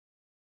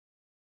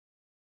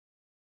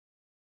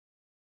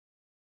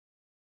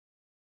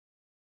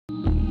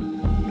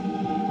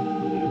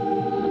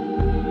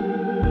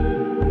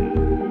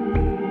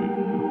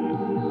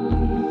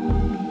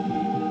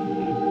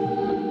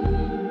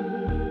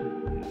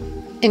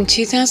In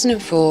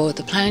 2004,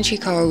 the Planetary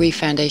Coral Reef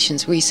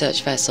Foundation's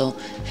research vessel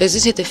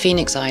visited the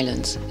Phoenix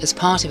Islands as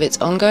part of its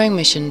ongoing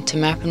mission to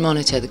map and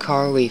monitor the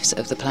coral reefs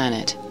of the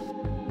planet.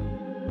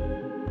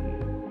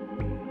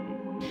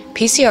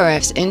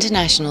 PCRF's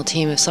international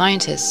team of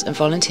scientists and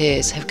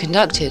volunteers have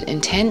conducted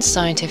intense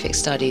scientific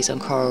studies on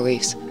coral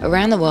reefs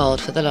around the world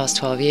for the last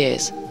 12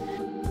 years.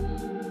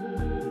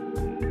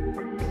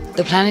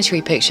 The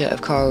planetary picture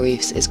of coral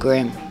reefs is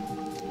grim.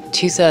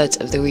 2/3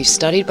 of the reefs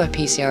studied by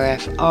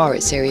PCRF are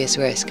at serious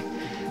risk,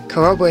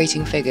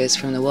 corroborating figures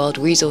from the World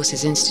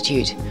Resources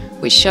Institute,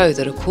 which show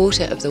that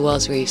 1/4 of the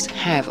world's reefs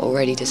have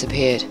already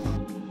disappeared.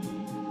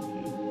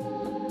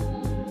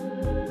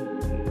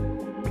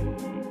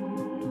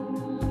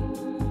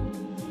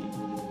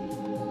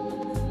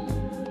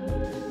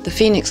 The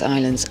Phoenix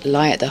Islands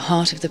lie at the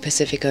heart of the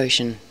Pacific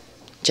Ocean,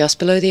 just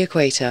below the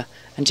equator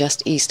and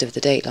just east of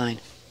the dateline.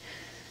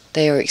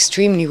 They are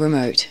extremely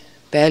remote,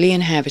 barely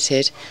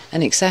inhabited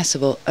and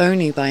accessible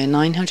only by a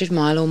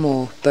 900-mile or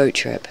more boat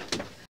trip.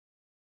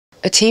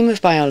 A team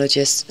of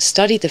biologists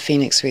studied the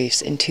Phoenix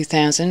Reefs in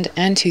 2000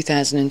 and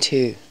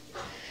 2002.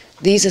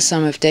 These are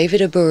some of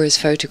David Abura's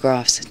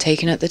photographs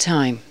taken at the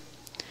time.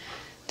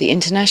 The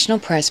international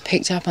press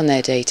picked up on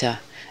their data,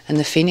 and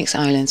the Phoenix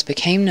Islands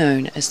became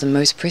known as the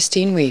most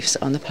pristine reefs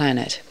on the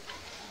planet.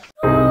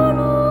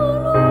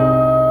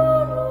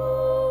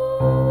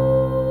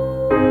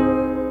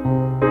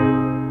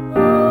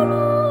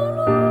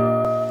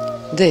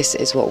 This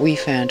is what we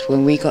found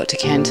when we got to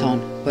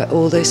Canton, where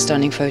all those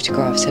stunning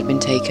photographs had been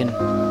taken.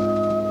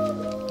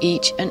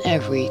 Each and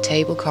every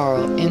table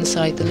coral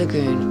inside the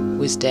lagoon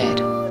was dead.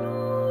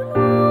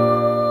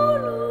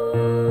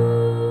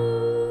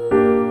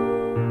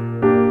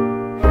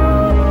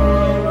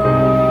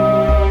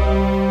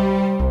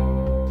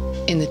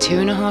 In the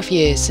 2.5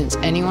 years since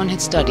anyone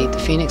had studied the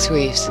Phoenix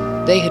Reefs,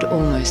 they had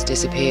almost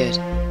disappeared.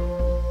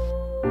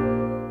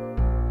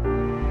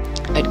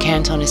 At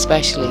Canton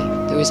especially,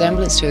 the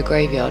resemblance to a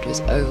graveyard was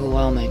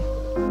overwhelming.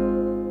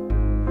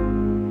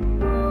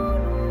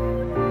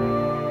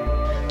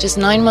 Just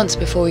 9 months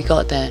before we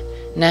got there,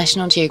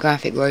 National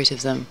Geographic wrote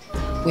of them,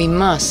 "We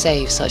must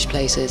save such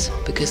places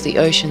because the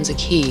oceans are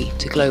key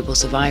to global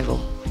survival."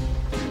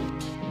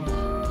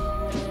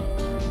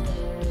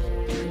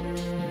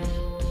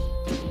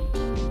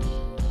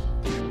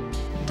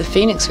 The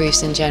Phoenix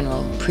Reefs in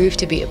general proved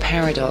to be a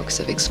paradox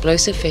of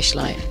explosive fish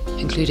life,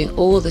 including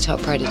all the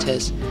top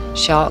predators,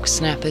 sharks,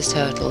 snappers,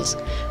 turtles,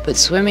 but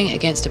swimming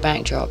against a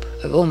backdrop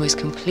of almost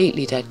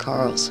completely dead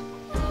corals.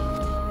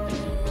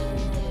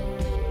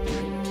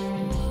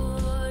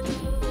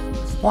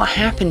 What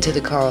happened to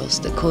the corals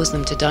that caused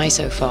them to die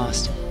so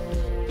fast?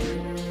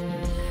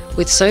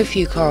 With so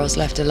few corals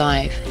left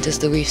alive, does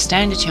the reef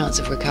stand a chance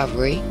of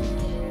recovery?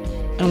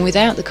 And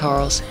without the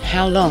corals,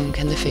 how long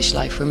can the fish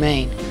life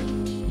remain?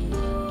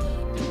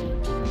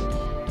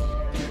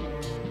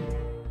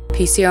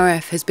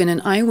 PCRF has been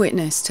an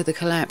eyewitness to the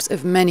collapse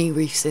of many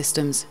reef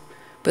systems,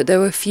 but there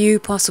were few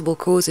possible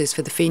causes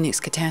for the Phoenix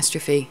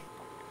catastrophe.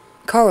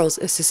 Corals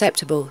are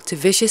susceptible to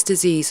vicious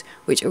disease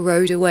which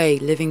erode away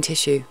living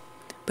tissue,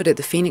 but at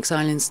the Phoenix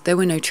Islands there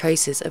were no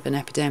traces of an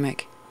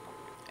epidemic.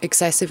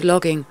 Excessive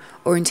logging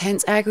or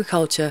intense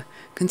agriculture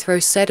can throw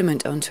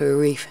sediment onto a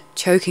reef,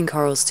 choking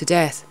corals to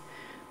death,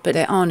 but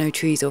there are no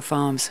trees or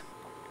farms.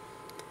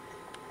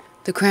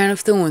 The crown of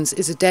thorns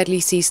is a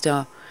deadly sea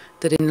star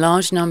that in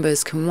large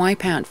numbers can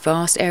wipe out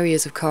vast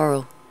areas of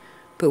coral,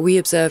 but we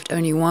observed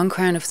only one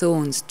crown of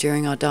thorns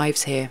during our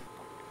dives here.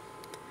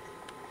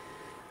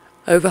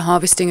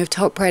 Overharvesting of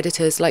top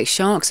predators like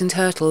sharks and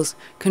turtles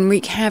can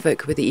wreak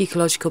havoc with the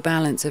ecological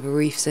balance of a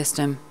reef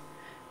system,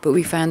 but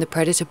we found the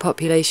predator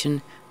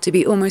population to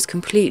be almost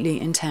completely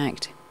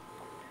intact.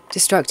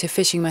 Destructive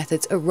fishing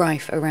methods are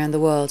rife around the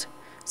world.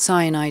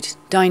 Cyanide,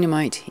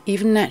 dynamite,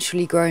 even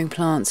naturally growing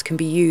plants can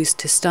be used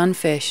to stun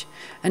fish,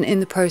 and in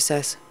the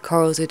process,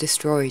 corals are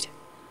destroyed.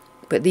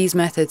 But these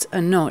methods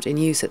are not in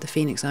use at the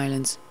Phoenix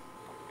Islands.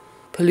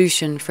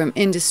 Pollution from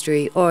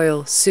industry,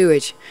 oil,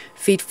 sewage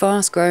feed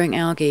fast-growing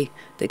algae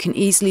that can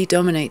easily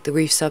dominate the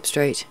reef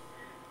substrate.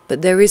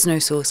 But there is no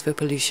source for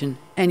pollution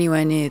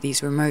anywhere near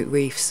these remote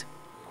reefs.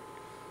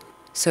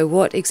 So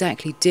what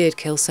exactly did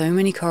kill so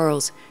many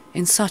corals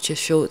in such a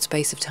short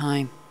space of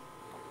time?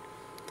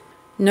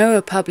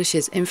 NOAA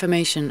publishes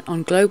information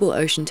on global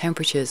ocean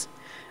temperatures,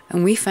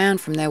 and we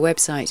found from their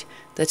website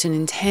that an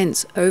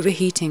intense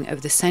overheating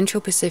of the central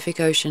Pacific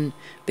Ocean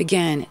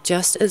began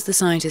just as the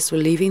scientists were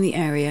leaving the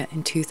area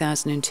in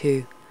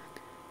 2002.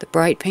 The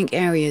bright pink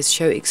areas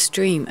show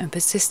extreme and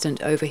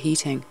persistent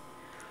overheating.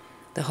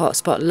 The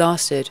hotspot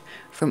lasted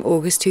from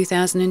August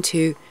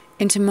 2002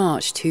 into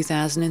March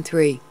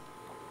 2003.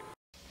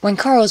 When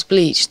corals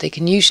bleach, they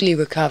can usually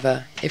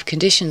recover if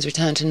conditions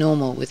return to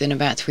normal within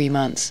about 3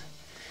 months.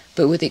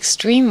 But with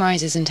extreme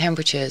rises in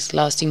temperatures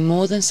lasting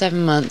more than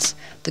 7 months,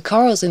 the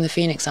corals in the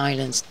Phoenix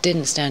Islands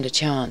didn't stand a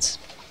chance.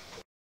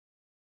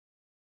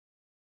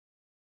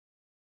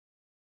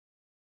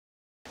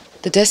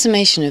 The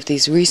decimation of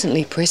these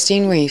recently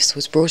pristine reefs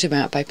was brought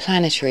about by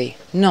planetary,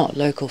 not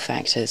local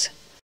factors.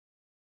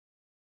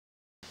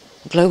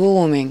 Global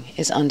warming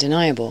is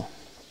undeniable.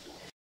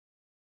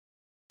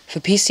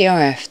 For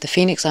PCRF, the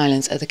Phoenix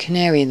Islands are the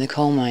canary in the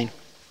coal mine.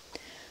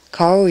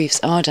 Coral reefs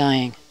are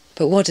dying,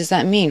 but what does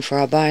that mean for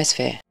our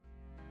biosphere?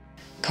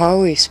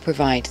 Coral reefs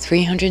provide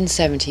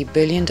 $370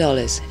 billion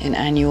in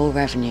annual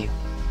revenue.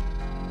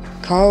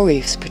 Coral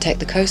reefs protect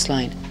the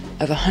coastline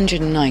of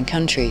 109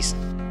 countries.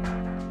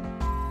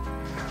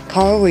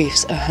 Coral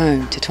reefs are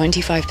home to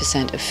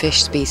 25% of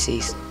fish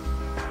species.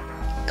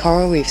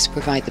 Coral reefs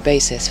provide the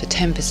basis for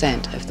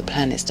 10% of the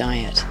planet's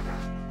diet.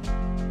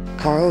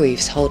 Coral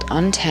reefs hold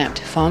untapped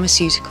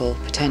pharmaceutical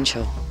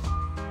potential.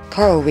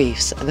 Coral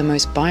reefs are the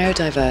most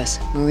biodiverse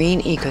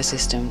marine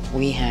ecosystem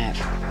we have.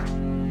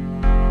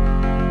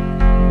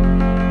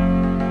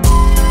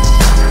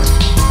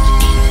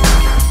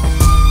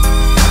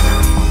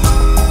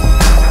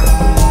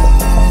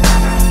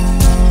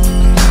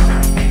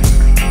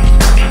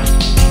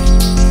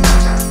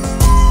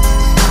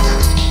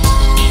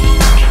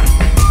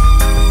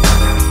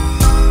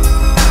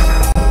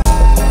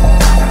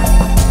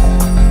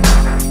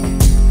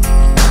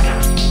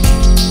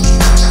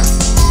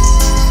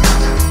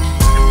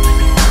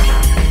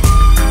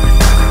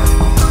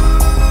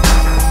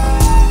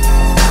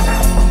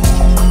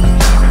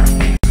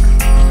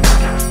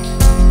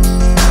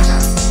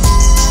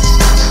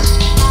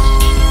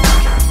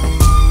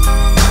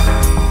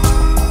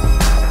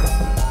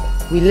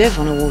 We live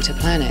on a water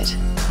planet,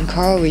 and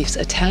coral reefs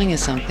are telling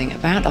us something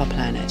about our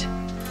planet.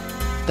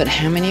 But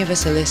how many of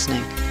us are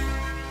listening?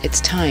 It's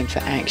time for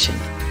action.